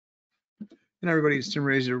And everybody, it's Tim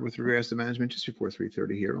Reazor with Revere Asset Management, just before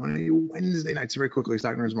 3:30 here on a Wednesday night. So very quickly,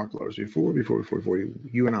 stock numbers, market levels before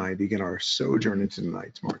you and I begin our sojourn into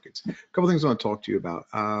tonight's markets. A couple things I want to talk to you about.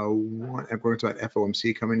 One, we're going to talk about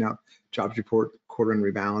FOMC coming up, jobs report, quarter end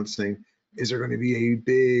rebalancing. Is there going to be a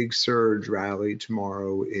big surge rally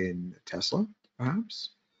tomorrow in Tesla, perhaps?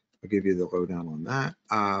 I'll give you the lowdown on that.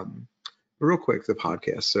 Real quick, the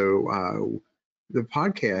podcast. So the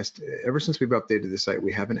podcast, ever since we've updated the site,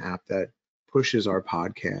 we have an app that pushes our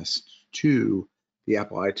podcast to the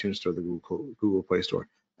Apple iTunes Store, the Google Play Store.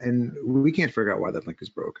 And we can't figure out why that link is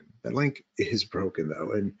broken. That link is broken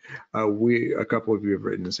though. And a couple of you have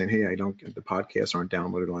written and saying, hey, the podcasts aren't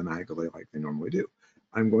downloaded automatically like they normally do.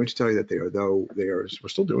 I'm going to tell you that we're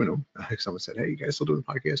still doing them. Someone said, hey, you guys still doing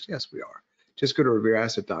the podcast? Yes, we are. Just go to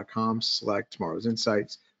revereasset.com, select tomorrow's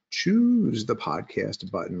insights, choose the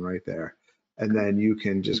podcast button right there. And then you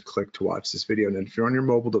can just click to watch this video. And if you're on your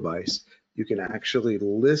mobile device, you can actually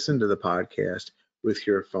listen to the podcast with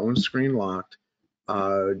your phone screen locked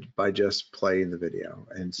by just playing the video.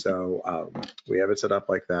 And so we have it set up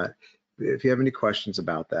like that. If you have any questions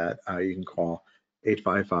about that, you can call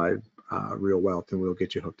 855 Real Wealth and we'll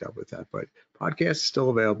get you hooked up with that. But podcast is still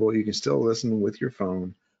available. You can still listen with your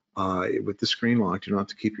phone with the screen locked. You don't have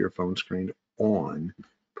to keep your phone screen on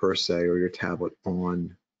per se or your tablet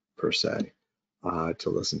on per se to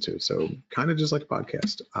listen to. So kind of just like a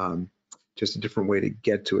podcast. Just a different way to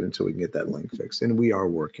get to it until we can get that link fixed. And we are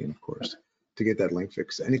working, of course, to get that link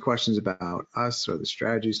fixed. Any questions about us or the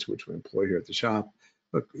strategies to which we employ here at the shop,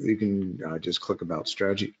 look, you can just click about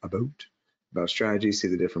strategy, about strategy, see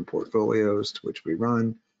the different portfolios to which we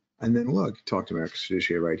run. And then look, talk to America's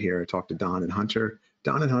Fiduciary right here. I talk to Don and Hunter.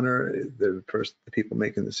 Don and Hunter, the people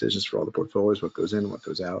making decisions for all the portfolios, what goes in, what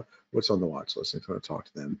goes out, what's on the watch list. If you want to talk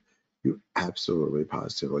to them, you absolutely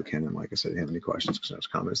positively can. And like I said, if you have any questions, concerns,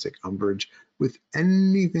 comments, take umbrage with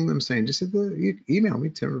anything I'm saying, just email me,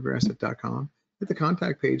 tim@revereasset.com. Hit the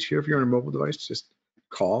contact page here. If you're on a mobile device, just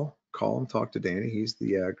call and talk to Danny. He's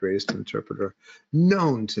the greatest interpreter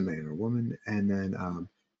known to man or woman. And then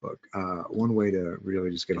look, one way to really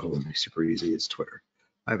just get a hold of me super easy is Twitter.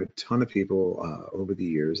 I have a ton of people over the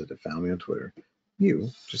years that have found me on Twitter.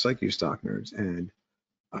 Just like you stock nerds. And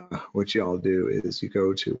what y'all do is you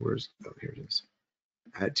go to, here it is,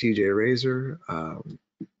 at TJ Reazor.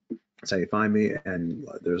 That's how you find me, and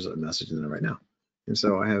there's a message in there right now. And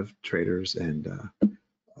so I have traders and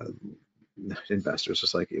investors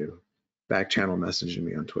just like you back channel messaging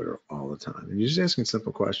me on Twitter all the time. And you're just asking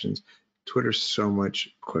simple questions. Twitter's so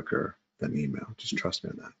much quicker than email. Just trust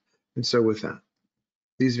me on that. And so with that,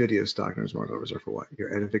 these videos, stock nerds, market lovers, are for what?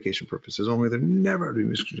 Your edification purposes only. They're never to be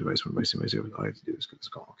misconstrued advice. When I say myself, all I have to do is get this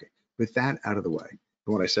call. Okay. With that out of the way,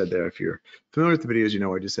 and what I said there, if you're familiar with the videos, you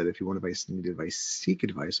know I just said if you want advice, need advice, seek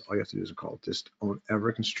advice. All you have to do is a call. Just don't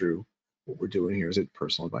ever construe what we're doing here as a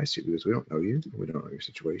personal advice to you because we don't know you, we don't know your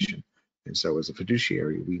situation, and so as a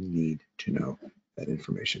fiduciary, we need to know that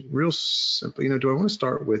information. Real simple. Do I want to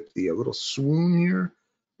start with the little swoon here,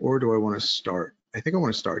 or do I want to start? I think I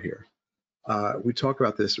want to start here. We talk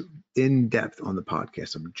about this in depth on the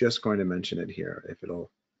podcast. I'm just going to mention it here if it'll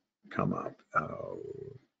come up.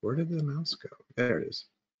 Where did the mouse go? There it is.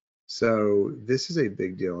 So this is a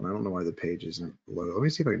big deal, and I don't know why the page isn't loaded. Let me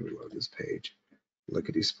see if I can reload this page.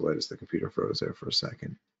 Lickety split as the computer froze there for a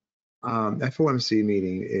second. FOMC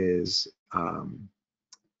meeting is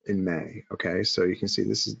in May. Okay, so you can see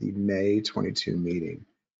this is the May 22 meeting.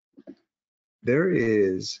 There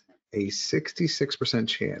is a 66%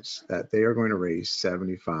 chance that they are going to raise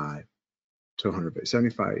 75 to 100,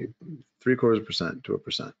 75, 0.75% to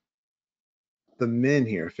 1%. The min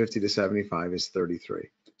here, 50 to 75, is 33.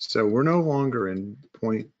 So we're no longer in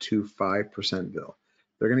 0.25% bill.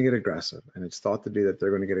 They're going to get aggressive, and it's thought to be that they're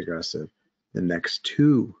going to get aggressive the next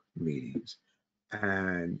two meetings.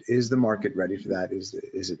 And is the market ready for that? Is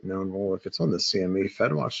it known? Well, if it's on the CME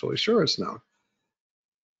Fed Watch, totally sure it's known.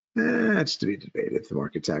 It's to be debated if the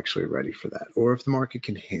market's actually ready for that, or if the market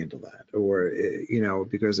can handle that, or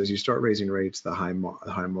because as you start raising rates, the high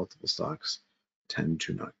multiple stocks tend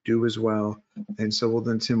to not do as well. And so, well,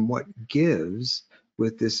 then Tim, what gives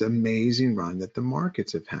with this amazing run that the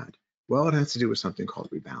markets have had? Well, it has to do with something called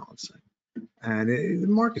rebalancing, and the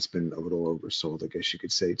market's been a little oversold, I guess you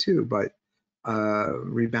could say too. But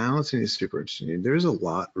rebalancing is super interesting. There's a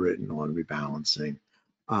lot written on rebalancing.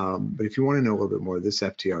 But if you want to know a little bit more, this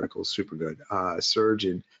FT article is super good. Surge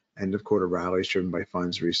in end of quarter rallies driven by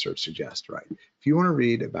funds, research suggests, right? If you want to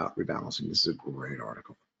read about rebalancing, this is a great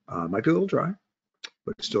article. Might be a little dry,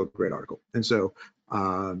 but still a great article. And so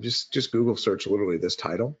just Google search literally this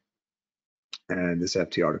title, and this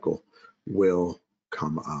FT article will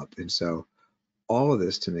come up. And so all of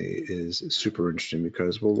this to me is super interesting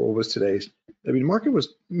because, well, what was today's? I mean, the market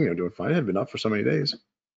was, doing fine. It had been up for so many days.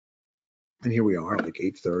 And here we are, like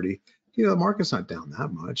 8:30. The market's not down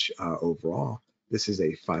that much overall. This is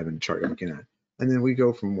a 5-minute chart you're looking at. And then we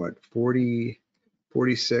go from what, 40,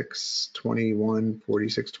 46.21,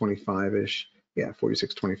 46.25-ish. Yeah,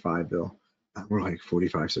 46.25, Bill. We're like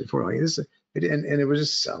 45.74. Like and it was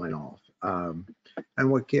just selling off.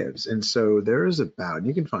 And what gives? And so there is about,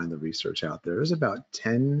 you can find the research out there, there's about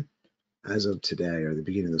 10, as of today or the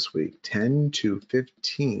beginning of this week, 10 to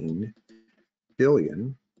 15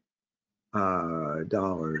 billion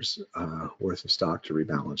dollars worth of stock to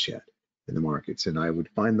rebalance yet in the markets. And I would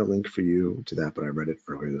find the link for you to that, but I read it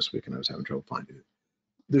earlier this week and I was having trouble finding it.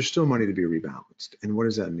 There's still money to be rebalanced. And what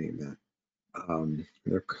does that mean? That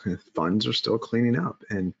their funds are still cleaning up,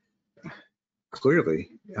 and clearly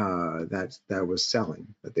that was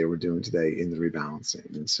selling that they were doing today in the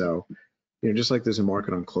rebalancing. And so, just like there's a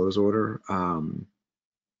market on close order, I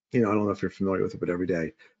don't know if you're familiar with it, but every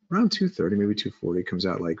day around 2:30, maybe 2:40 comes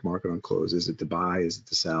out like market on close. Is it to buy? Is it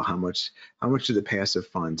to sell? How much do the passive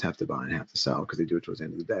funds have to buy and have to sell? Because they do it towards the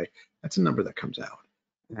end of the day. That's a number that comes out.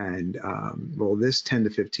 And well, this 10 to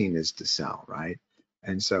 15 is to sell, right?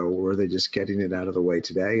 And so were they just getting it out of the way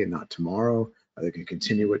today and not tomorrow? Are they going to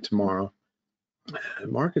continue it tomorrow? The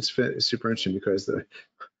market's super interesting because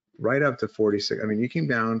right up to 46. I mean, you came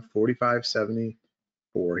down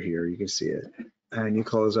 45.74 here. You can see it, and you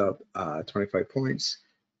close up 25 points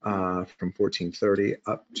from 1430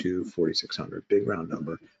 up to 4600. Big round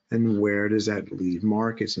number. And where does that leave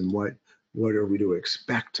markets, and what are we to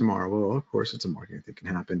expect tomorrow? Well, of course, it's a market. I think can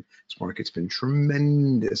happen. This market's been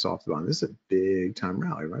tremendous off the bottom. This is a big time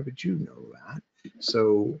rally, right? But you know that.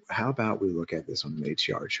 So how about we look at this on an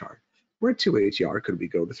HCR chart? We're at 2 HCR. Could we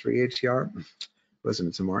go to 3 HCR? Listen,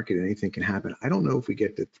 it's a market. Anything can happen. I don't know if we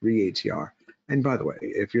get to 3 HCR. And by the way,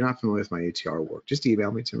 if you're not familiar with my ATR work, just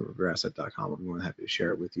email me to revereasset.com. I'm more than happy to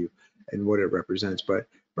share it with you and what it represents. But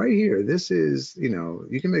right here, this is,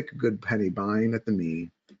 you can make a good penny buying at the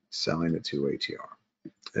mean, selling at 2 ATR.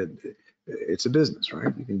 It's a business,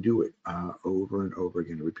 right? You can do it over and over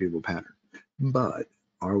again, a repeatable pattern. But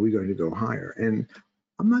are we going to go higher? And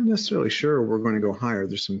I'm not necessarily sure we're going to go higher.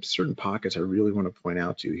 There's some certain pockets I really want to point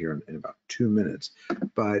out to you here in about 2 minutes.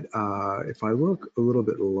 But if I look a little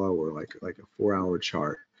bit lower, like a 4-hour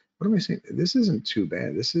chart, what am I saying? This isn't too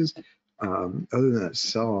bad. This is, other than that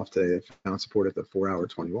sell-off today, I found support at the 4-hour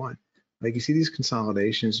 21. Like you see these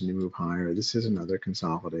consolidations and you move higher. This is another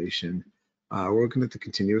consolidation. We're looking at the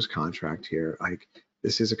continuous contract here. Like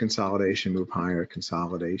this is a consolidation, move higher,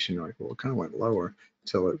 consolidation. Like, well, it kind of went lower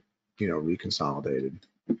until it, reconsolidated.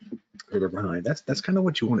 Behind. That's kind of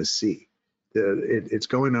what you want to see. It's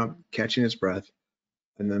going up, catching its breath,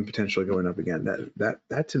 and then potentially going up again.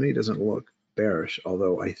 That to me doesn't look bearish,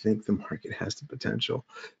 although I think the market has the potential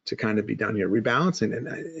to kind of be down here rebalancing.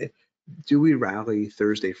 And do we rally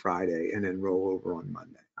Thursday, Friday, and then roll over on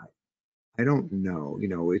Monday? I don't know.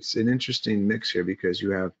 It's an interesting mix here because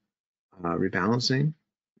you have rebalancing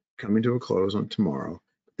coming to a close on tomorrow.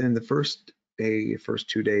 Then the first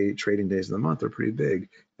 2-day trading days of the month are pretty big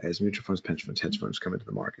as mutual funds, pension funds, hedge funds come into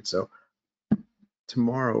the market. So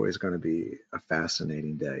tomorrow is going to be a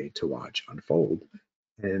fascinating day to watch unfold,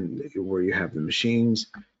 and where you have the machines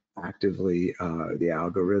actively, the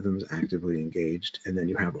algorithms actively engaged, and then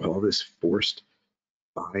you have all this forced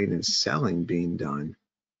buying and selling being done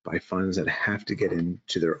by funds that have to get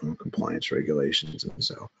into their own compliance regulations. And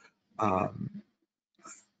so,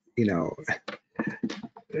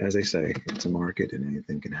 as I say, it's a market and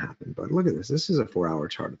anything can happen. But look at this. This is a 4-hour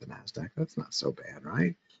chart of the NASDAQ. That's not so bad,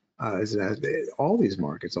 right? All these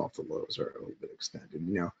markets off the lows are a little bit extended.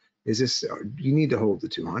 Is this, you need to hold the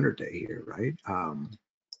 200-day here, right?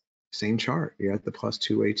 Same chart. You're at the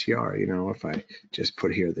 +2 ATR. If I just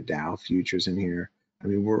put here the Dow futures in here, I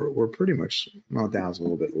mean, we're pretty much, well, Dow's a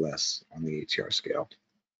little bit less on the ATR scale.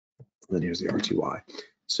 And then here's the RTY.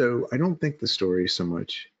 So I don't think the story is so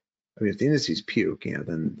much. I mean, if the indices puke,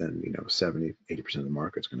 then 70, 80% of the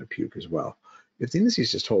market's going to puke as well. If the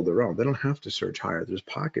indices just hold their own, they don't have to surge higher. There's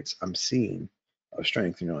pockets I'm seeing of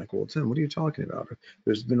strength, and you're like, well, Tim, what are you talking about?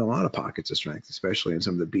 There's been a lot of pockets of strength, especially in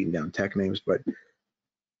some of the beaten down tech names. But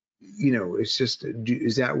it's just,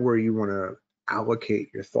 is that where you want to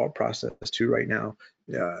allocate your thought process to right now?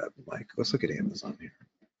 Like, let's look at Amazon here.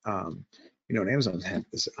 And Amazon's had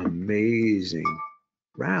this amazing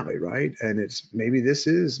rally, right? And it's maybe this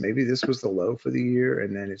was the low for the year,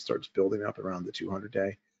 and then it starts building up around the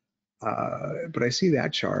 200-day. But I see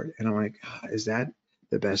that chart, and I'm like, is that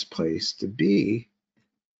the best place to be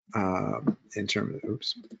in terms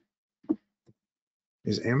of,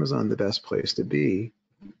 Is Amazon the best place to be?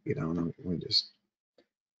 You know, and let me just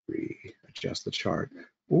readjust the chart.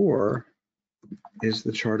 Or is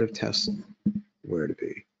the chart of Tesla where to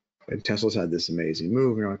be? And Tesla's had this amazing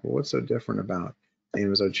move. And you're like, well, what's so different about the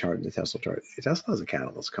Amazon chart and the Tesla chart? Tesla has a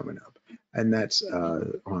catalyst coming up. And that's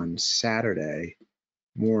on Saturday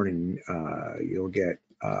morning. You'll get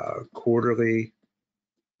quarterly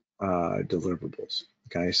deliverables.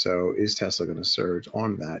 Okay, so is Tesla going to surge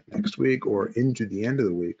on that next week or into the end of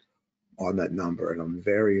the week on that number? And I'm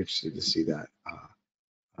very interested to see that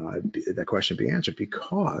that question be answered.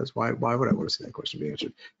 Because why would I want to see that question be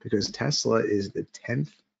answered? Because Tesla is the 10th,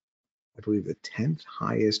 I believe, the 10th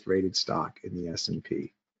highest rated stock in the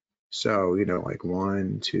S&P. So, you know, like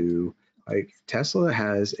 1, 2, like Tesla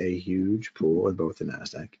has a huge pool in both the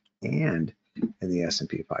NASDAQ and in the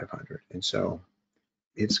S&P 500. And so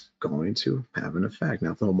it's going to have an effect.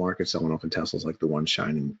 Now, if the whole market's selling off and Tesla's like the one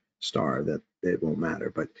shining star, that it won't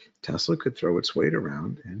matter. But Tesla could throw its weight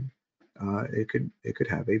around, and it could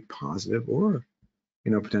have a positive or,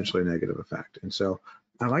 you know, potentially a negative effect. And so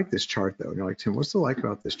I like this chart though. You're like, Tim, what's the like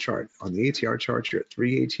about this chart? On the ATR chart, you're at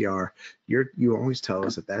 3 ATR. You always tell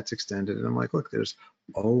us that that's extended, and I'm like, look, there's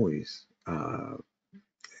always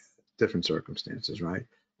different circumstances, right?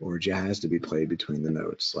 Or jazz to be played between the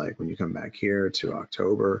notes. Like when you come back here to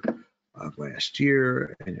October of last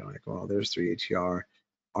year, and you're like, well, there's 3 ATR.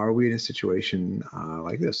 Are we in a situation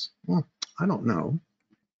like this? Well, I don't know,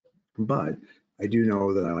 but I do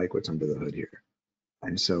know that I like what's under the hood here.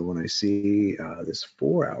 And so when I see this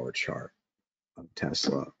 4-hour chart of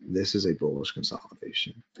Tesla, this is a bullish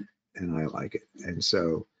consolidation, and I like it. And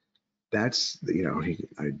so that's, you know,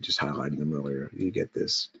 I just highlighted them earlier. You get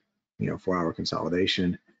this, you know, 4-hour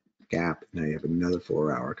consolidation gap. Now you have another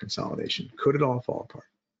 4-hour consolidation. Could it all fall apart?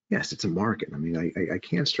 Yes, it's a market. I mean, I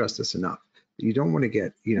can't stress this enough. You don't want to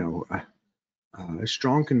get, you know,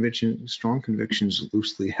 strong convictions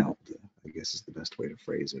loosely held, I guess is the best way to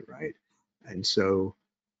phrase it, right? And so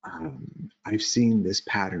I've seen this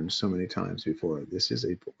pattern so many times before. This is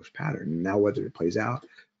a bullish pattern. Now, whether it plays out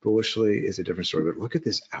bullishly is a different story, but look at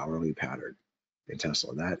this hourly pattern in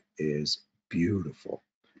Tesla. That is beautiful.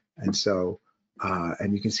 And so,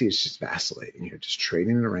 and you can see it's just vacillating here, just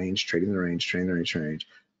trading in the range, trading the range, trading the range, trading the range.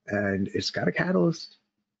 And it's got a catalyst.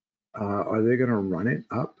 Are they going to run it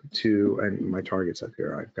up to, and my target's up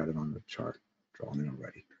here, I've got it on the chart drawn in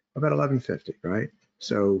already, about 1150, right?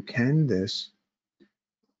 So can this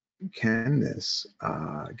get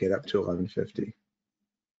up to 1150?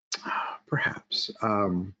 Perhaps,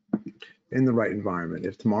 in the right environment.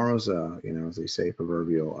 If tomorrow's you know, as they say,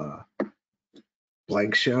 proverbial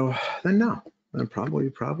blank show, then no, then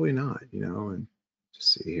probably not, you know. And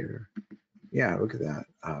just see here, yeah, look at that,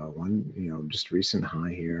 one, you know, just recent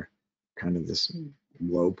high here, kind of this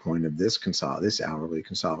low point of this hourly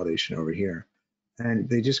consolidation over here, and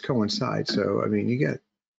they just coincide. So I mean, you get,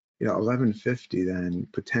 you know, 1150 then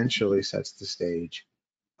potentially sets the stage,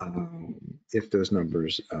 if those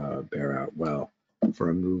numbers bear out well, for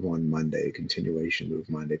a move on Monday, a continuation move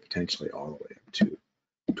Monday, potentially all the way up to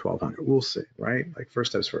 1200. We'll see, right? Like,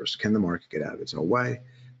 first steps first. Can the market get out of its own way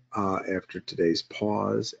after today's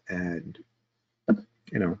pause? And,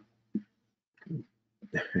 you know,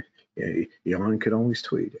 yeah, Elon could always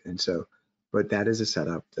tweet. And so, but that is a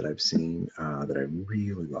setup that I've seen that I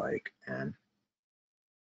really like, and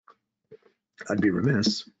I'd be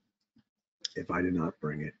remiss if I did not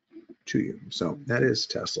bring it to you. So that is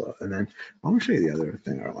Tesla. And then I want to show you the other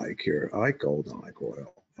thing I like here. I like gold and I like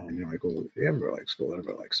oil. And you're like, well, everybody likes gold,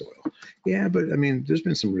 everybody likes oil. Yeah, but I mean, there's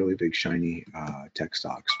been some really big, shiny tech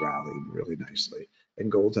stocks rallying really nicely.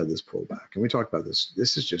 And gold's had this pullback. And we talked about this.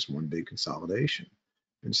 This is just one big consolidation.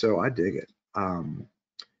 And so I dig it.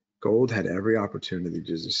 Gold had every opportunity to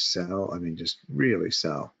just sell. I mean, just really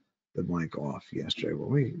sell the blank off yesterday. Well,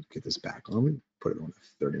 let me get this back. Let me put it on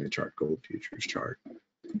the 30-minute chart, gold futures chart.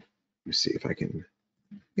 Let me see if I can.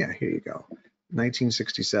 Yeah, here you go.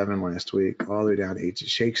 1967 last week, all the way down 8. It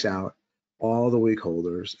shakes out all the weak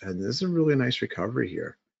holders, and this is a really nice recovery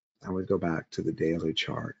here. I would go back to the daily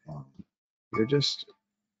chart. You're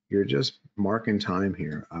just marking time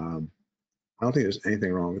here. I don't think there's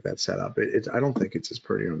anything wrong with that setup. I don't think it's as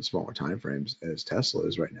pretty on smaller time frames as Tesla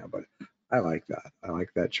is right now, but I like that. I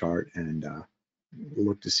like that chart, and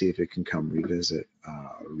look to see if it can come revisit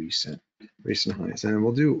recent highs. And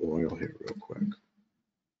we'll do oil here real quick.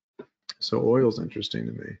 So oil's interesting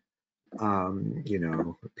to me. You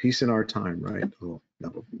know, peace in our time, right? A little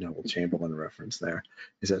Neville Chamberlain reference there.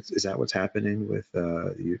 Is that what's happening with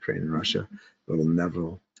Ukraine and Russia? A little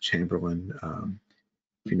Neville Chamberlain.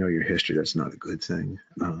 If you know your history, that's not a good thing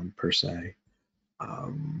per se.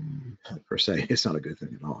 per se. It's not a good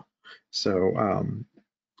thing at all. So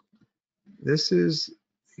this is,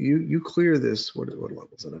 you clear this, what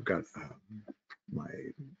levels? And I've got my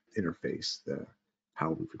interface,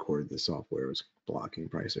 how we recorded the software is blocking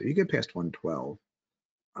price. So you get past 112,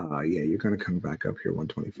 yeah, you're going to come back up here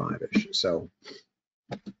 125-ish. So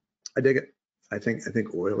I dig it. I think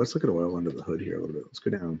oil. Let's look at oil under the hood here a little bit. Let's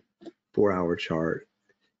go down 4-hour chart.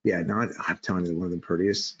 Yeah, I'm telling you, one of the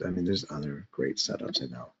prettiest. I mean, there's other great setups. I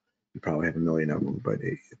know you probably have a million of them, but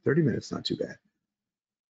 30 minutes not too bad.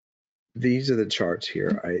 These are the charts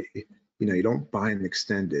here. You don't buy an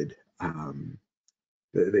extended.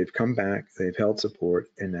 They've come back, they've held support,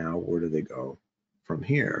 and now where do they go from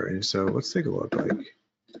here? And so let's take a look. Like,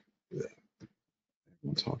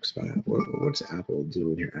 everyone talks about what's Apple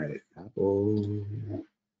doing here? Apple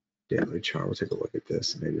daily chart. We'll take a look at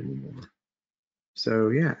this, maybe more. So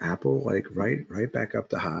yeah, Apple, like right back up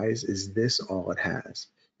to highs. Is this all it has?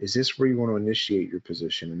 Is this where you want to initiate your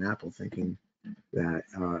position in Apple, thinking that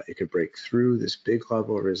it could break through this big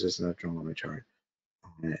level of resistance I've drawn on my chart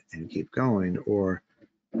and keep going? Or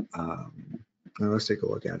now let's take a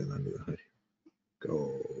look at it under the hood.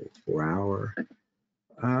 Go 4-hour.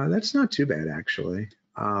 That's not too bad, actually.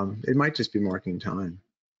 It might just be marking time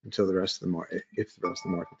until the rest of the market, if the rest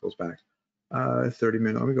of the market pulls back.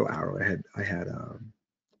 30-minute. Let me go hourly. I had.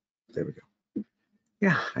 There we go.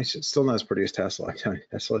 Yeah, still not as pretty as Tesla. I'm telling you,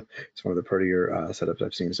 Tesla, it's one of the prettier setups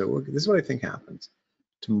I've seen. So this is what I think happens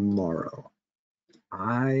tomorrow.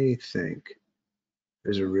 I think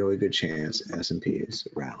there's a really good chance S&P is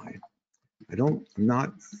rallying. The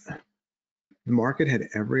market had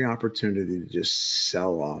every opportunity to just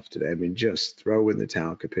sell off today. I mean, just throw in the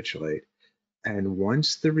towel, capitulate. And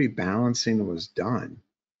once the rebalancing was done,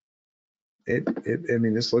 I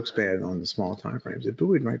mean, this looks bad on the small time frames. It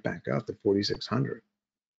buoyed right back up to 4,600.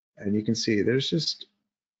 And you can see there's just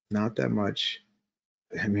not that much.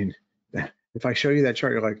 I mean, if I show you that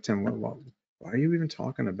chart, you're like, Tim, why are you even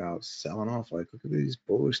talking about selling off? Like, look at these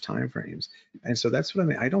bullish time frames. And so that's what I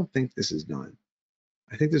mean. I don't think this is done.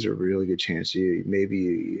 I think there's a really good chance you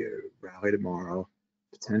maybe rally tomorrow,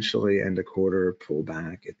 potentially end a quarter, pull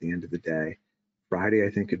back at the end of the day. Friday,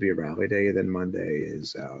 I think, could be a rally day. Then Monday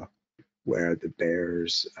is where the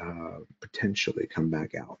bears potentially come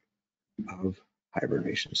back out of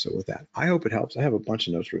hibernation. So with that, I hope it helps. I have a bunch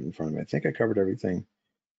of notes written in front of me. I think I covered everything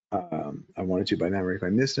I wanted to by memory. If I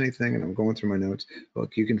missed anything and I'm going through my notes,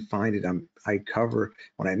 look, you can find it. I cover,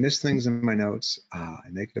 when I miss things in my notes, I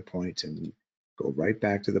make it a point and go right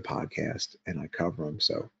back to the podcast and I cover them.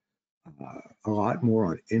 So a lot more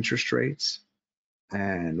on interest rates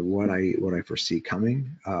and what I foresee coming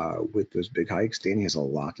with those big hikes. Danny has a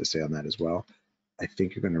lot to say on that as well. I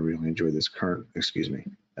think you're going to really enjoy this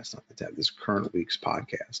this current week's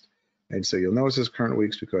podcast. And so you'll notice this current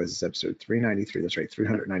week's because it's episode 393. That's right,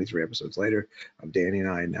 393 episodes later of Danny and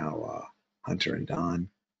I, now Hunter and Don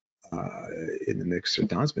in the mix. So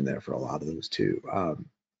Don's been there for a lot of those too.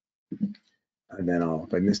 And then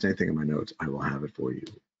if I missed anything in my notes, I will have it for you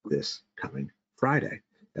this coming Friday.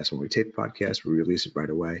 That's when we tape the podcast. We release it right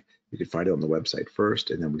away. You can find it on the website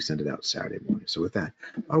first, and then we send it out Saturday morning. So with that,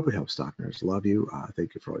 I hope it helps, stock nerds. Love you.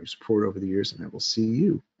 Thank you for all your support over the years, and I will see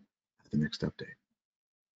you at the next update.